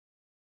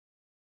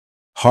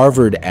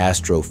Harvard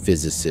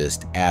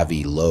astrophysicist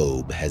Avi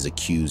Loeb has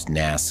accused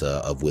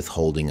NASA of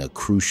withholding a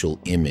crucial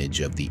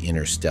image of the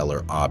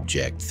interstellar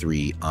object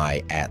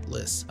 3I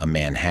Atlas, a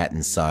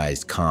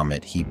Manhattan-sized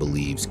comet he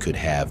believes could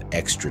have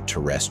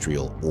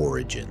extraterrestrial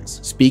origins.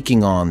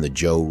 Speaking on the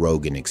Joe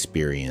Rogan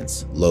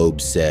Experience, Loeb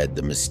said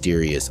the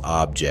mysterious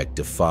object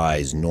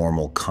defies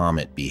normal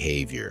comet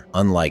behavior.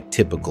 Unlike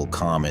typical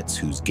comets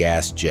whose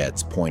gas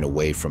jets point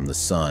away from the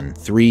sun,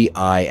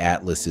 3I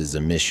Atlas's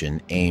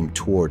emission aimed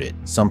toward it,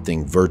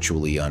 something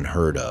virtually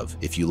unheard of.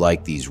 If you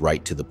like these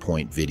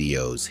right-to-the-point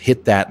videos,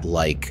 hit that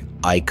like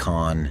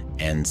icon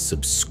and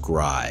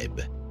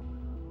subscribe.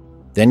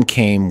 Then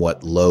came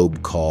what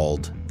Loeb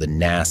called the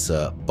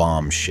NASA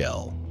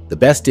bombshell. The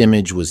best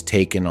image was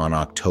taken on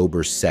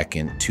October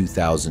 2nd,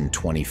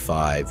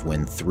 2025,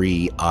 when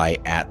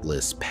 3I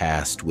Atlas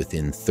passed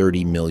within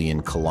 30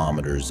 million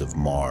kilometers of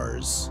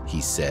Mars, he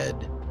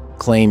said,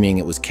 claiming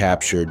it was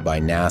captured by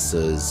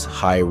NASA's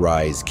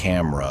HiRISE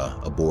camera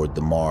aboard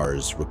the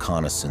Mars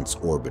Reconnaissance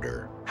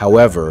Orbiter.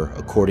 However,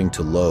 according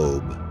to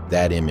Loeb,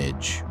 that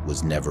image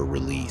was never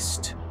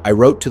released. "I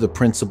wrote to the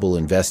principal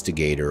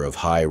investigator of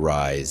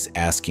HiRISE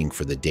asking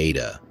for the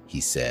data,"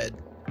 he said.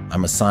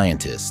 "I'm a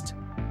scientist,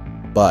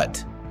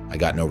 but I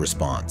got no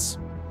response."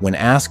 When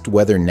asked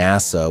whether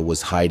NASA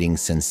was hiding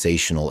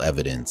sensational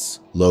evidence,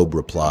 Loeb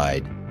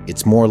replied,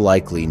 "It's more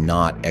likely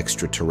not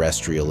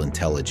extraterrestrial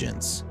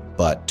intelligence,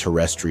 but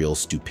terrestrial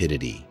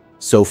stupidity."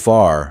 So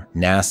far,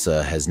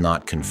 NASA has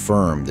not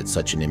confirmed that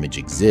such an image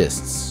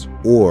exists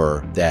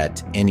or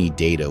that any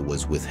data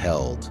was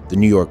withheld. The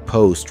New York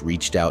Post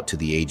reached out to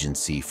the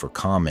agency for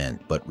comment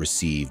but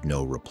received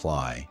no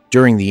reply.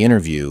 During the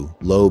interview,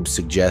 Loeb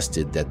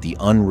suggested that the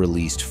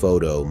unreleased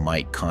photo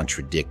might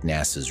contradict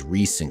NASA's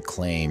recent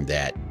claim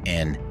that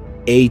an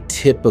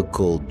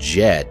atypical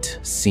jet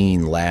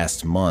seen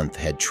last month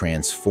had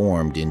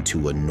transformed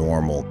into a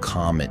normal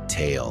comet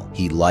tail.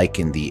 He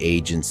likened the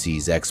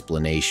agency's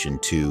explanation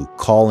to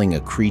calling a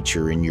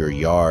creature in your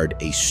yard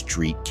a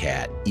street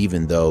cat,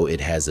 even though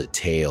it has a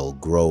tail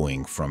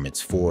growing from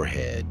its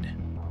forehead.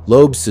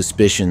 Loeb's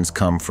suspicions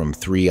come from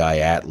 3I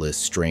Atlas'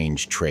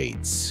 strange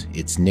traits: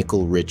 its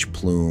nickel-rich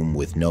plume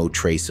with no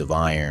trace of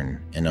iron,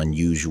 an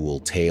unusual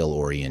tail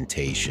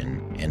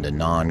orientation, and a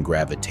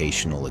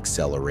non-gravitational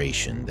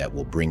acceleration that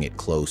will bring it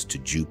close to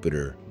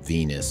Jupiter,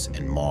 Venus,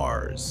 and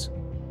Mars.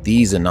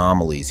 These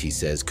anomalies, he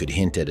says, could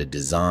hint at a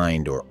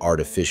designed or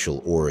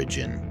artificial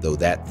origin, though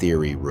that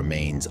theory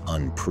remains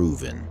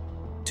unproven.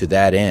 To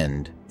that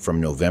end, from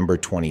November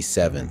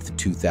 27,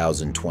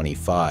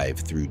 2025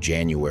 through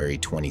January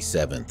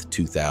 27,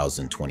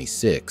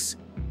 2026,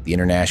 the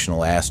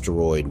International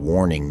Asteroid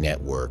Warning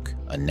Network,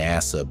 a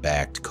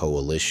NASA-backed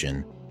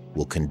coalition,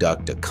 will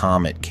conduct a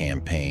comet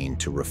campaign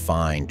to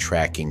refine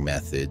tracking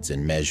methods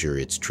and measure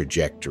its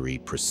trajectory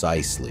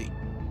precisely.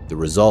 The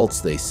results,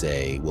 they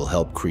say, will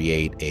help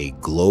create a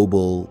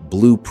global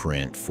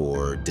blueprint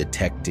for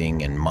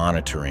detecting and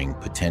monitoring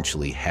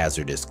potentially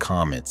hazardous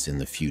comets in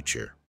the future.